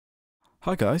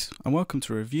Hi guys, and welcome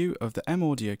to a review of the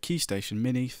M-Audio Keystation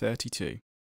Mini 32.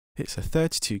 It's a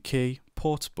 32 key,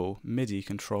 portable MIDI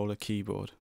controller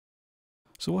keyboard.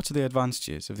 So what are the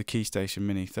advantages of the Keystation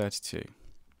Mini 32?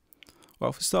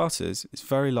 Well, for starters, it's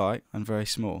very light and very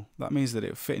small. That means that it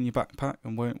will fit in your backpack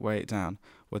and won't weigh it down,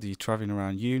 whether you're travelling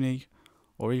around uni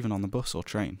or even on the bus or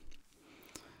train.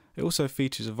 It also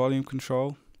features a volume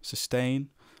control,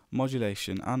 sustain,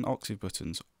 modulation and octave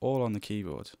buttons all on the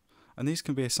keyboard. And these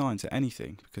can be assigned to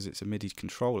anything because it's a MIDI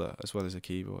controller as well as a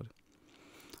keyboard.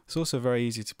 It's also very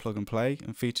easy to plug and play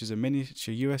and features a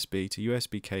miniature USB to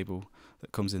USB cable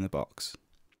that comes in the box.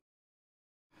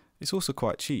 It's also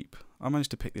quite cheap. I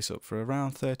managed to pick this up for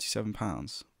around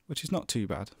 £37, which is not too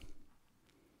bad.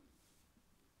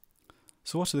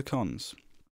 So what are the cons?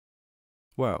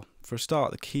 Well, for a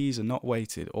start, the keys are not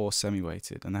weighted or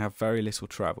semi-weighted and they have very little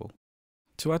travel.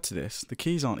 To add to this, the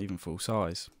keys aren't even full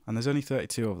size, and there's only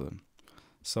 32 of them,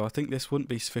 so I think this wouldn't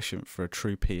be sufficient for a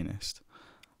true pianist.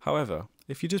 However,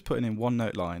 if you're just putting in one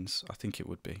note lines, I think it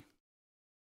would be.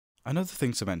 Another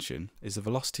thing to mention is the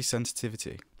velocity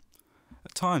sensitivity.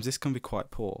 At times this can be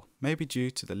quite poor, maybe due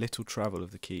to the little travel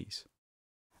of the keys.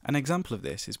 An example of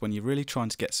this is when you're really trying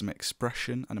to get some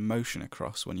expression and emotion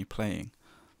across when you're playing.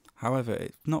 However,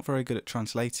 it's not very good at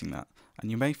translating that, and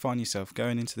you may find yourself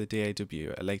going into the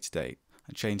DAW at a later date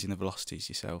and changing the velocities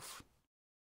yourself.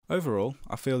 Overall,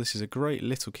 I feel this is a great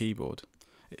little keyboard.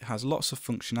 It has lots of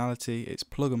functionality, it's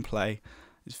plug and play,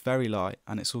 it's very light,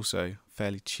 and it's also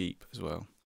fairly cheap as well.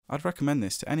 I'd recommend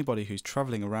this to anybody who's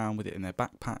travelling around with it in their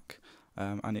backpack,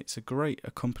 and it's a great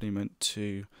accompaniment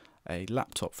to a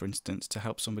laptop, for instance, to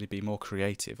help somebody be more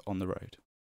creative on the road.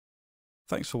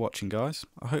 Thanks for watching, guys.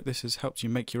 I hope this has helped you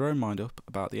make your own mind up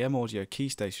about the M-Audio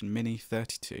Keystation Mini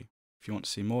 32. If you want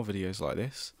to see more videos like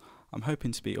this, I'm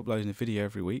hoping to be uploading a video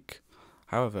every week.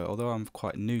 However, although I'm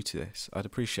quite new to this, I'd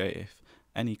appreciate if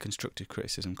any constructive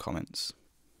criticism comments.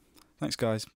 Thanks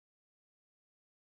guys.